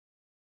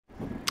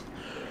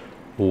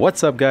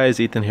What's up, guys?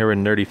 Ethan here with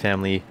Nerdy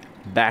Family,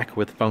 back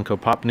with Funko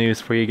Pop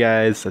news for you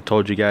guys. I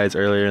told you guys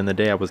earlier in the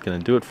day I was going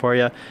to do it for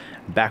you.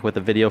 Back with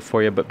a video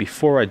for you, but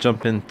before I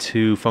jump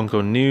into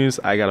Funko news,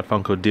 I got a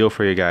Funko deal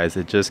for you guys.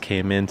 It just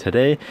came in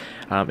today.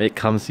 It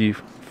comes to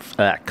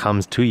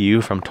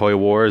you from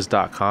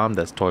toywars.com.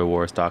 That's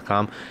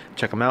toywars.com.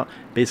 Check them out.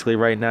 Basically,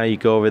 right now you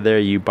go over there,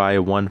 you buy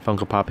one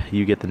Funko Pop,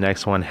 you get the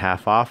next one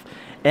half off.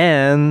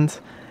 And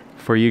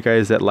for you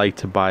guys that like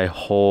to buy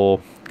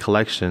whole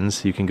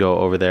collections, you can go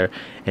over there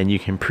and you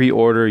can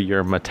pre-order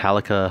your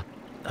Metallica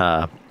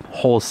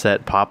whole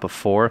set pop of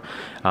 4.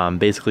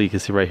 Basically, you can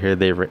see right here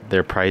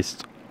they're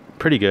priced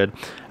pretty good.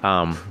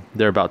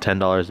 They're about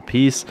 $10 a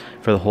piece.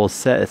 For the whole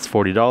set, it's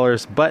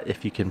 $40. But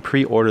if you can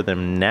pre-order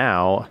them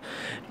now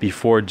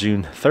before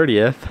June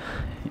 30th,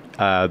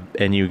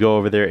 and you go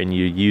over there and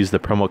you use the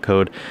promo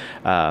code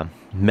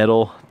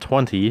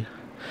metal20,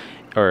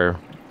 or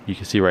you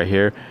can see right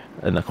here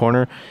in the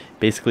corner,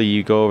 basically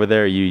you go over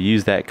there, you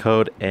use that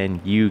code,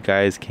 and you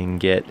guys can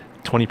get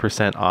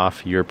 20%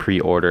 off your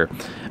pre-order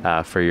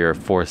for your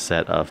 4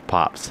 set of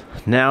pops.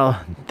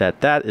 Now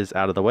that is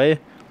out of the way,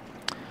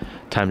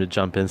 time to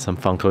jump in some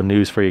Funko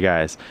news for you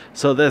guys.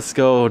 So let's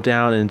go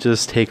down and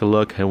just take a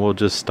look, and we'll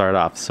just start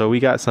off. So we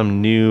got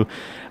some new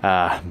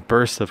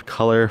bursts of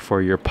color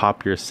for your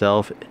pop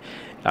yourself.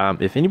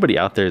 If anybody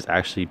out there has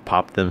actually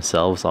popped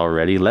themselves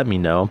already, let me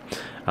know.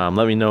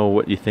 Let me know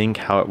what you think,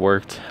 how it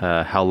worked,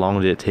 how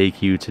long did it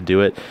take you to do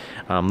it.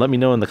 Let me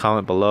know in the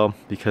comment below,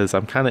 because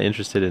I'm kind of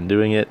interested in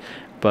doing it,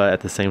 but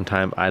at the same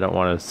time I don't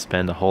want to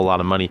spend a whole lot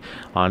of money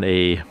on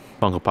a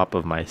Funko Pop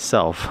of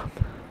myself.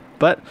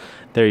 But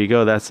there you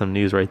go, that's some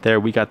news right there.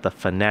 We got the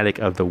Fanatic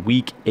of the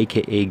Week,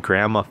 aka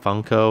Grandma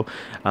Funko.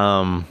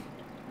 I'm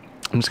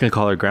just gonna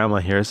call her Grandma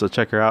here, so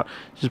check her out.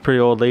 She's a pretty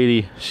old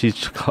lady. She's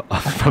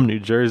from New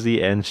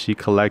Jersey and she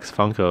collects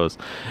Funkos.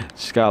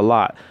 She's got a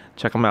lot.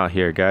 Check them out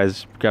here,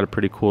 guys. Got a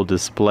pretty cool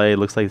display.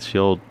 Looks like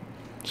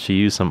she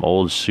used some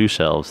old shoe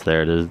shelves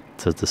there to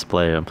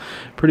display them.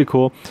 Pretty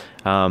cool.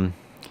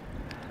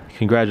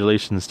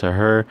 Congratulations to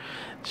her.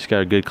 She's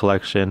got a good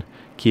collection.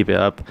 Keep it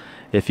up.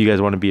 If you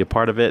guys want to be a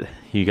part of it,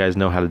 you guys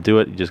know how to do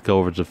it. You just go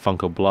over to the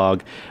Funko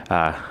blog,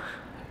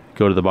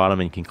 go to the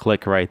bottom, and you can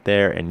click right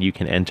there, and you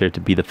can enter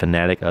to be the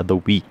Fanatic of the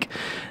Week.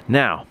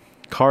 Now,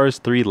 Cars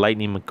 3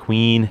 Lightning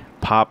McQueen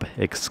Pop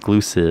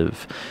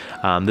exclusive.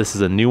 This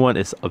is a new one.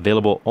 It's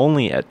available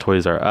only at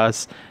Toys R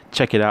Us.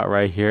 Check it out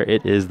right here.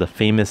 It is the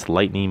famous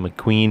Lightning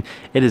McQueen.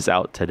 It is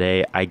out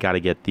today. I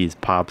gotta get these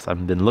pops.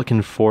 I've been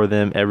looking for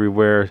them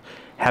everywhere.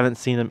 Haven't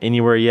seen them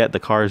anywhere yet. The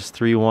Cars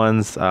 3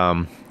 ones.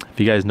 If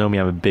you guys know me,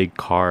 I'm a big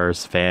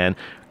Cars fan.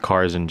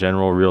 Cars in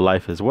general, real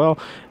life as well.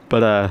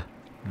 But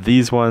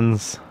these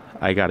ones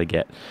I gotta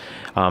get.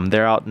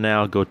 They're out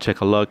now. Go check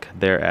a look.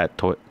 They're at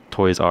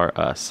Toys R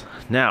Us.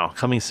 Now,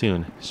 coming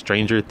soon,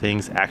 Stranger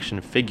Things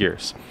action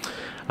figures.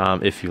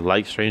 If you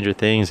like Stranger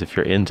Things, if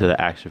you're into the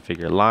action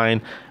figure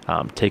line,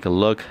 take a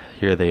look.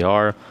 Here they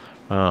are.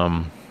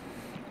 Kind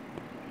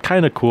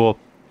of cool.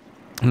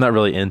 I'm not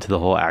really into the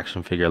whole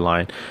action figure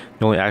line.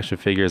 The only action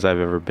figures I've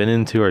ever been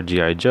into are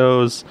G.I.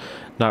 Joes.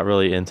 Not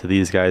really into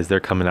these guys. They're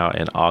coming out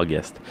in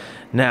August.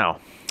 Now,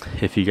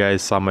 if you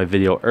guys saw my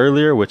video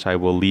earlier, which I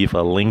will leave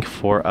a link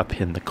for up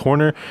in the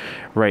corner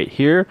right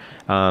here,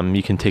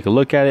 you can take a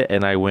look at it.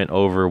 And I went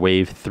over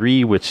Wave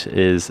 3, which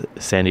is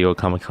San Diego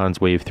Comic-Con's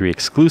Wave 3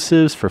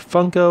 exclusives for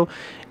Funko,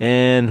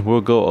 and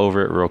we'll go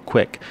over it real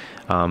quick.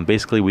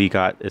 Basically,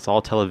 it's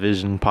all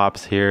television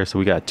pops here. So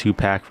we got a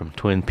 2-pack from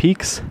Twin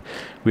Peaks.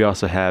 We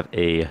also have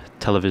a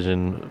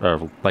television,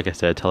 or like I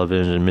said,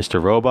 television Mr.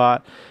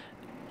 Robot.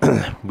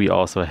 We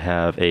also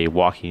have a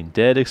Walking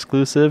Dead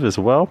exclusive as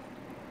well.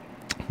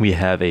 We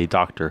have a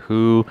Doctor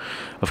Who.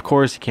 Of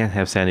course, you can't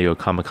have San Diego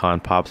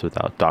Comic-Con pops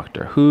without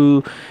Doctor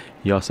Who.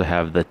 You also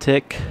have The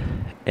Tick,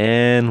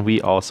 and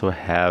we also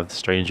have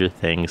Stranger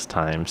Things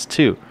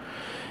 ×2.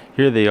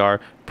 Here they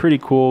are. Pretty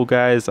cool,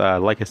 guys.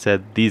 Like I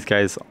said, these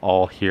guys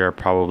all here are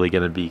probably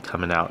going to be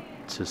coming out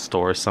to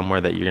stores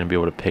somewhere that you're going to be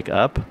able to pick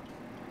up.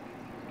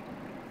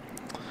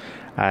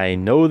 I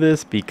know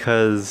this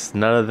because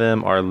none of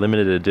them are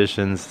limited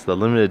editions. The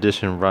limited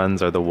edition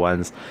runs are the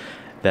ones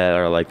that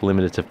are like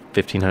limited to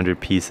 1,500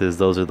 pieces.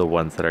 Those are the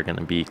ones that are going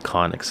to be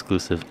con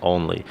exclusive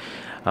only.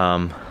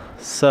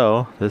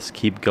 So let's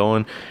keep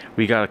going.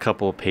 We got a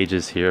couple of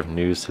pages here of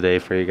news today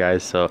for you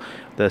guys, so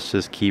let's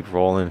just keep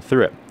rolling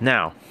through it.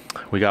 Now,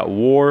 we got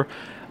War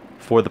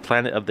for the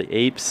Planet of the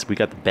Apes. We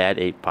got the Bad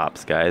Ape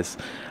Pops, guys.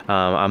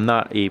 I'm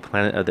not a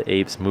Planet of the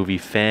Apes movie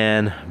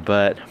fan,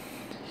 but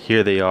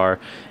here they are.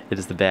 It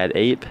is the Bad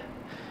Ape,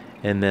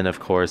 and then of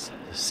course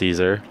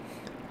Caesar,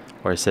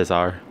 or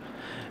Cesar.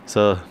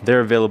 So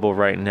they're available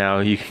right now.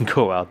 You can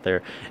go out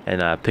there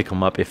and pick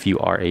them up if you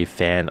are a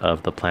fan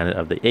of the Planet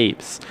of the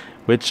Apes,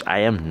 which I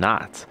am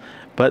not,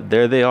 but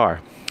there they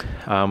are.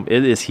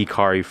 It is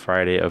Hikari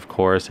Friday, of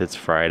course. It's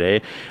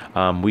Friday.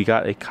 We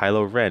got a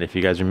Kylo Ren. If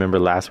you guys remember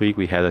last week,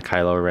 we had a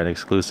Kylo Ren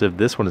exclusive.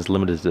 This one is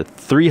limited to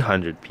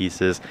 300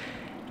 pieces,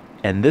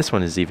 and this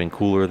one is even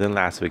cooler than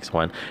last week's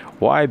one.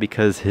 Why?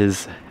 Because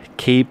his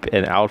cape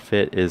and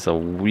outfit is a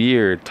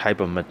weird type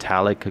of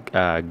metallic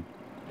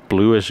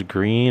bluish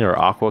green or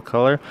aqua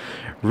color.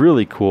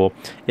 Really cool.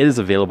 It is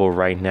available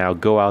right now.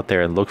 Go out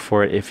there and look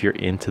for it if you're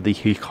into the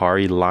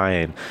Hikari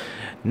line.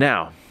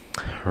 Now,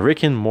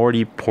 Rick and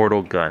Morty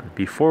portal gun.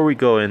 Before we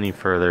go any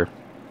further,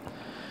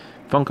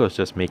 Funko's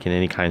just making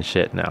any kind of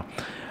shit now.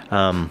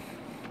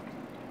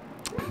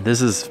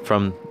 This is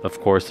from, of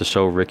course, the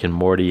show Rick and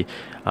Morty.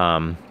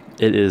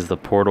 It is the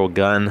portal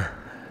gun,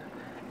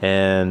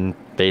 and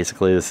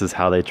basically this is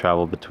how they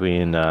travel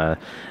between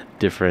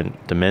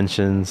different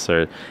dimensions,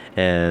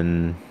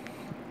 and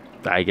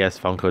I guess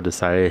Funko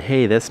decided,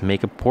 hey, let's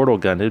make a portal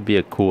gun. It'd be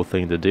a cool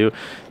thing to do.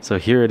 So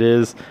here it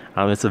is.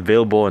 It's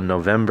available in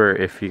November.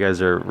 If you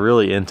guys are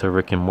really into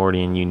Rick and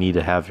Morty and you need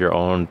to have your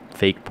own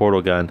fake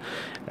portal gun,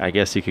 I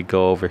guess you could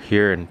go over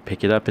here and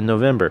pick it up in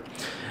November.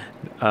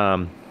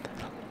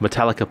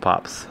 Metallica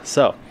Pops.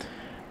 So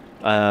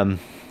I'm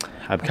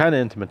kind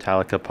of into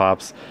Metallica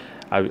Pops.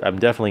 I'm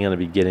definitely going to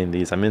be getting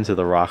these. I'm into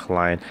the rock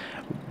line,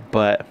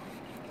 but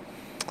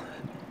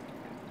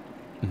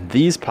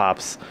these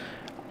pops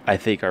I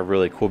think are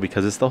really cool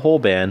because it's the whole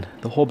band.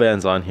 The whole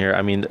band's on here.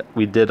 I mean,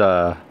 we did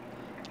the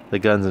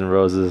Guns N'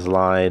 Roses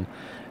line.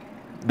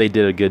 They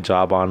did a good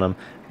job on them.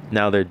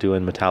 Now they're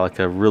doing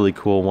Metallica, really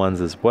cool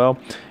ones as well.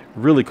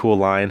 Really cool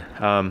line.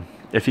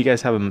 If you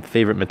guys have a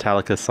favorite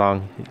Metallica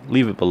song,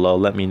 leave it below.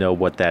 Let me know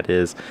what that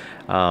is.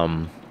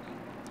 Damn,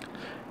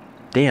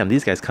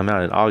 these guys come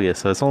out in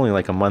August, so it's only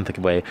like a month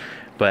away.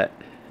 But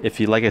if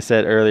you, like I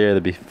said earlier,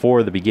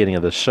 before the beginning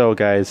of the show,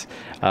 guys,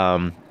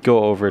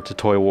 go over to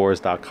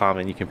toywars.com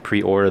and you can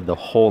pre-order the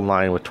whole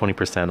line with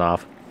 20%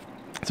 off.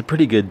 It's a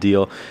pretty good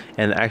deal,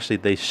 and actually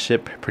they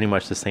ship pretty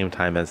much the same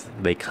time as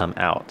they come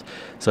out.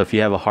 So if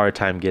you have a hard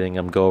time getting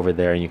them, go over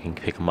there and you can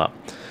pick them up.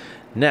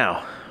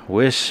 Now,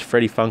 wish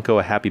Freddy Funko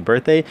a happy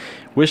birthday.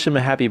 Wish him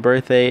a happy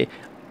birthday.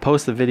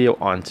 Post the video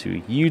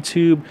onto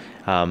YouTube.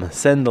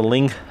 Send the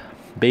link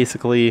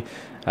basically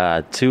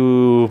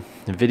to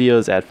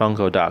videos at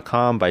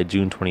funko.com by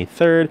June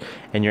 23rd,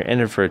 and you're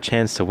entered for a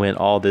chance to win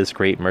all this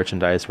great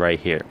merchandise right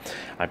here.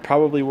 I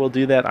probably will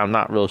do that. I'm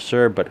not real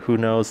sure, but who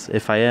knows?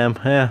 If I am,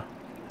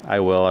 I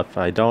will. If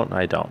I don't,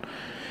 I don't.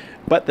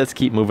 But let's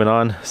keep moving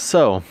on.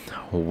 So,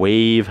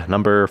 wave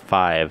number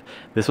 5.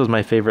 This was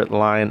my favorite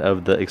line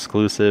of the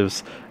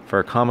exclusives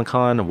for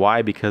Comic-Con.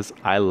 Why? Because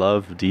I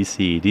love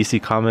DC.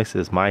 DC Comics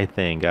is my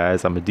thing,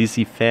 guys. I'm a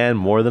DC fan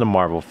more than a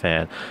Marvel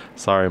fan.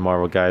 Sorry,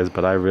 Marvel guys,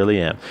 but I really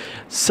am.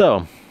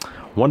 So,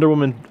 Wonder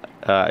Woman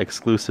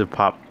exclusive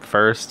pop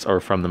first, or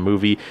from the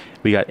movie.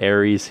 We got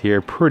Ares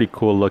here, pretty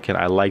cool looking.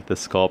 I like the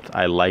sculpt,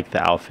 I like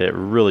the outfit,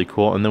 really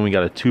cool. And then we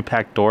got a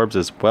 2-pack Dorbs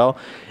as well.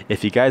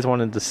 If you guys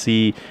wanted to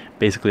see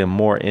basically a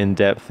more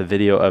in-depth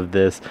video of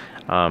this,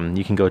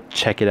 you can go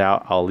check it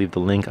out. I'll leave the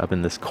link up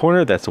in this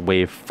corner. That's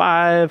wave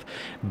 5,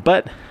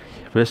 but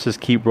let's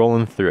just keep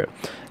rolling through it.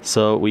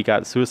 So we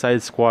got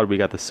Suicide Squad, we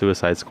got the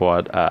Suicide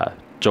Squad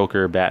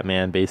Joker,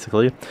 Batman,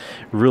 basically.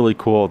 Really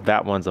cool.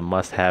 That one's a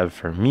must-have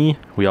for me.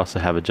 We also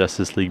have a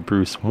Justice League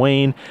Bruce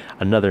Wayne,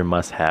 another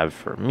must-have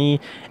for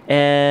me,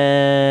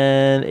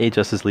 and a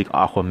Justice League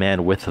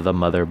Aquaman with the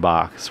mother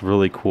box.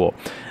 Really cool.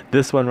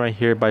 This one right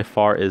here by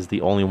far is the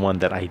only one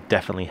that I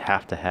definitely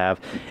have to have.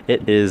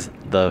 It is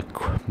the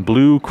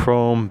blue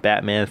chrome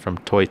Batman from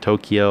Toy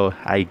Tokyo.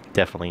 I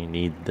definitely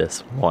need this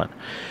one.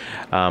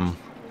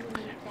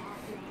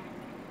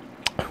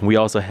 We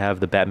also have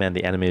the Batman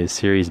the Animated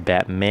Series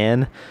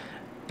Batman,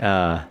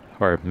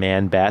 or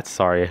Man Bat,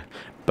 sorry,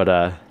 but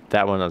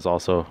that one is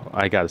also,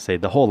 I gotta say,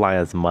 the whole line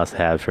is a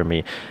must-have for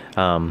me.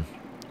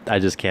 I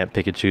just can't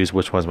pick and choose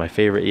which one's my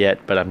favorite yet,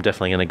 but I'm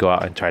definitely gonna go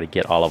out and try to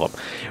get all of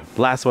them.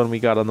 Last one we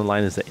got on the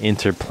line is the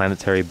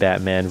Interplanetary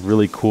Batman,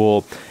 really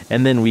cool,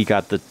 and then we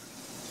got the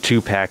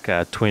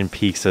 2-pack Twin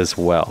Peaks as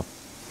well.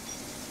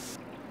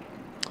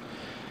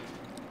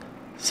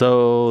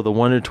 So the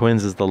Wonder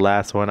Twins is the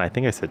last one. I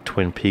think I said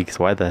Twin Peaks.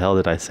 Why the hell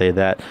did I say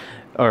that?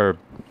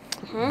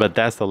 But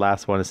that's the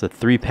last one. It's a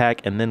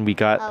 3-pack, and then we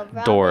got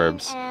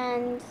Dorbs.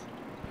 And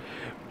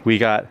we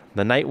got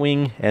the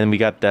Nightwing, and we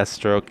got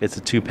Deathstroke. It's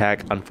a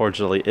 2-pack.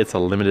 Unfortunately, it's a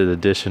limited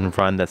edition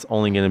run that's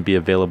only going to be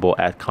available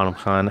at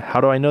Comic-Con.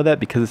 How do I know that?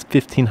 Because it's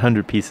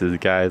 1,500 pieces,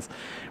 guys.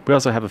 We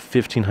also have a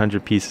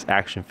 1,500 piece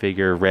action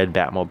figure red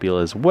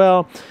Batmobile as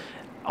well.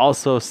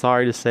 Also,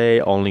 sorry to say,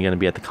 only going to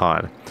be at the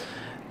con.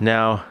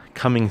 Now,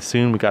 coming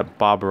soon, we got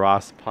Bob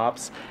Ross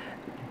Pops.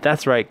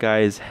 That's right,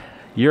 guys.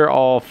 Your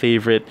all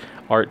favorite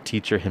art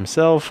teacher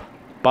himself,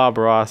 Bob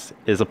Ross,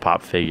 is a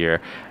pop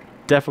figure.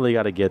 Definitely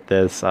got to get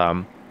this.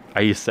 I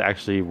used to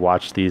actually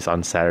watch these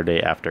on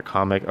Saturday after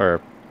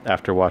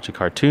after watching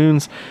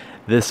cartoons.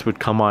 This would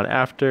come on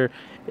after,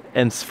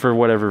 and for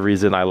whatever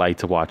reason, I like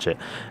to watch it.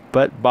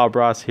 But Bob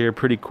Ross here,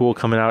 pretty cool,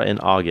 coming out in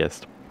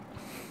August.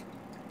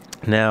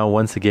 Now,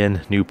 once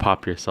again, new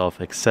pop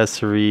yourself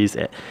accessories.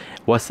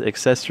 What's the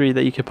accessory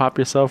that you can pop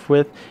yourself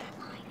with?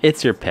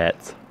 It's your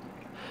pets.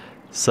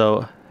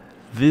 So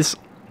these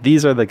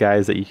are the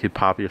guys that you could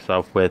pop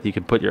yourself with. You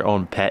can put your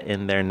own pet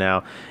in there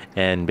now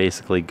and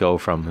basically go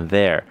from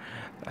there.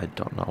 I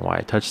don't know why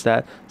I touched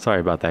that. Sorry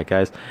about that,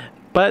 guys.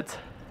 But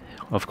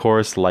of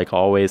course, like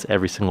always,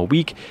 every single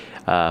week,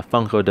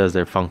 Funko does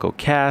their Funko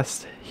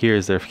cast.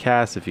 Here's their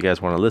cast. If you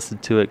guys want to listen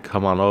to it,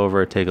 come on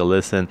over, take a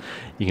listen.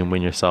 You can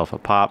win yourself a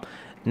pop.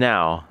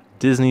 Now,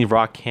 Disney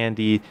Rock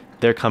Candy,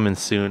 they're coming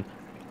soon.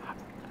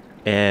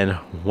 And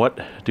what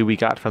do we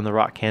got from the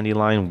Rock Candy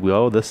line?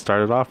 Well, this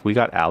started off, we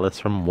got Alice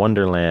from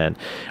Wonderland,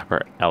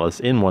 or Alice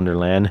in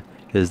Wonderland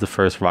is the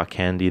first Rock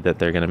Candy that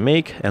they're gonna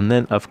make. And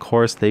then of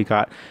course they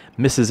got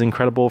Mrs.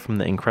 Incredible from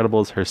the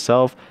Incredibles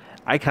herself.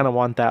 I kind of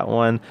want that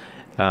one.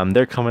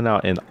 They're coming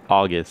out in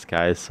August,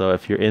 guys, so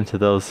if you're into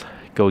those,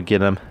 go get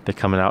them. They're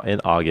coming out in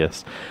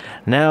August.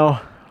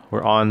 Now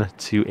we're on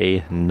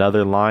to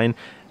another line.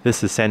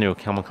 This is San Diego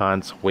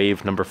Comic-Con's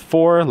wave number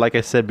 4. Like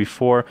I said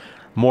before,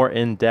 more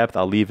in depth,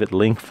 I'll leave it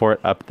link for it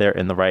up there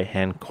in the right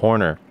hand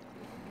corner.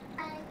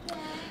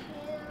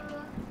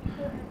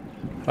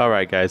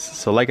 Alright guys,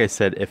 so like I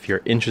said, if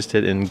you're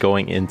interested in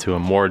going into a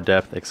more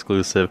depth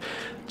exclusive,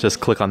 just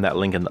click on that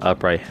link in the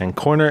up right hand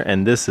corner.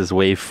 And this is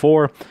wave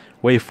 4.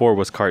 Wave 4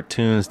 was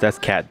cartoons. That's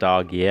Cat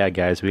Dog. Yeah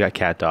guys, we got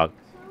Cat Dog.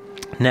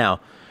 Now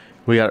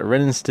we got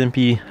Ren and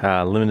Stimpy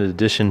limited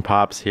edition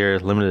pops here,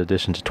 limited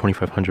edition to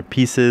 2,500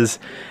 pieces.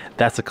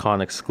 That's a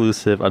con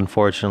exclusive.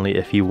 Unfortunately,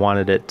 if you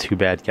wanted it, too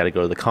bad, you gotta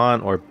go to the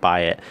con or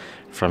buy it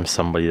from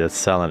somebody that's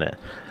selling it.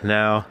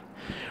 Now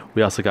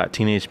we also got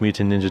Teenage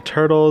Mutant Ninja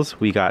Turtles.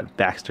 We got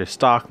Baxter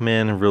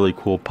Stockman, really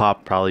cool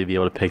pop, probably be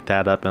able to pick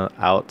that up and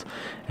out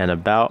and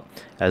about,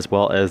 as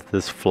well as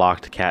this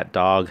flocked Cat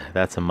Dog.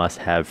 That's a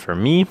must-have for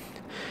me.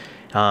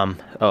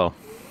 Oh,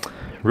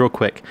 real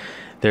quick,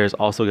 there's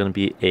also going to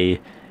be a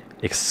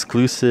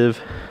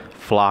exclusive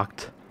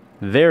flocked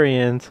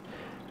variant,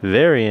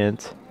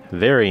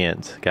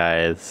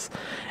 guys.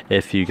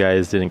 If you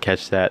guys didn't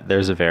catch that,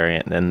 there's a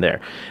variant in there.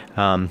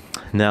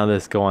 Now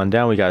let's go on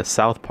down. We got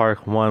South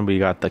Park one, we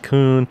got the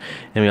Coon,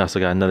 and we also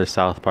got another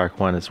South Park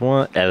one as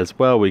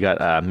well. We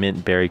got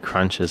Mint Berry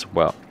Crunch as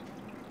well.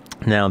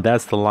 Now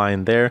that's the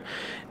line there.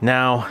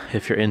 Now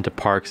if you're into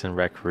parks and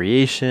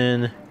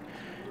recreation,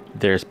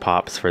 there's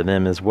pops for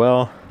them as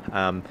well.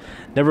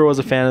 Never was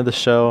a fan of the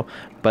show,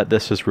 but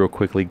let's just real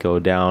quickly go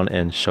down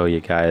and show you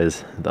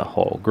guys the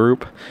whole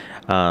group.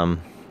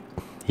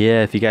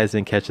 Yeah, if you guys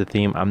didn't catch the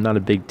theme, I'm not a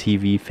big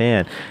TV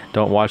fan.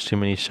 Don't watch too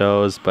many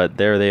shows, but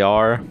there they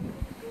are.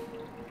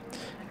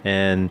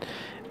 And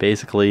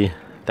basically,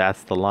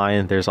 that's the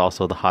line. There's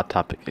also the Hot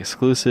Topic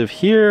exclusive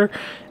here.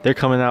 They're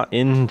coming out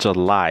in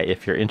July.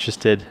 If you're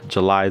interested,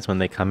 July is when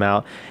they come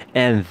out.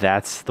 And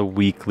that's the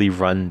weekly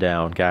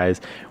rundown,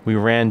 guys. We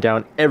ran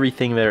down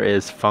everything there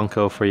is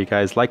Funko for you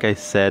guys. Like I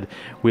said,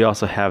 we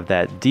also have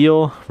that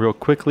deal. Real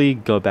quickly,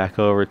 go back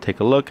over, take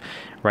a look.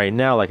 Right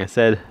now, like I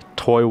said,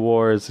 Toy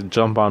Wars,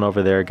 jump on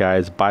over there,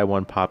 guys. Buy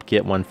one pop,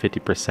 get one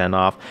 50%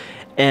 off.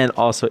 And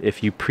also,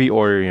 if you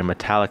pre-order your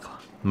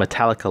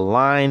Metallica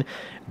line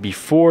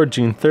before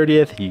June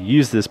 30th, you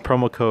use this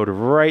promo code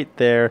right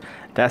there.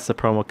 That's the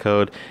promo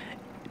code.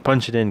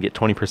 Punch it in, get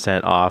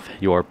 20% off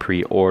your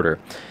pre-order.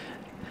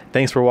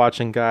 Thanks for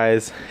watching,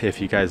 guys.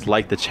 If you guys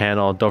like the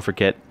channel, don't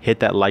forget,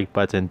 hit that like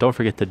button. Don't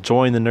forget to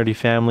join the nerdy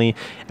family.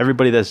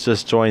 Everybody that's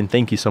just joined,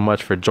 thank you so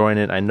much for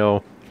joining. I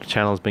know the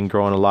channel has been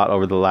growing a lot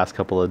over the last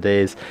couple of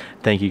days.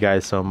 Thank you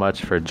guys so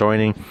much for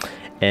joining,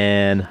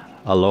 and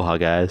aloha,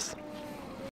 guys.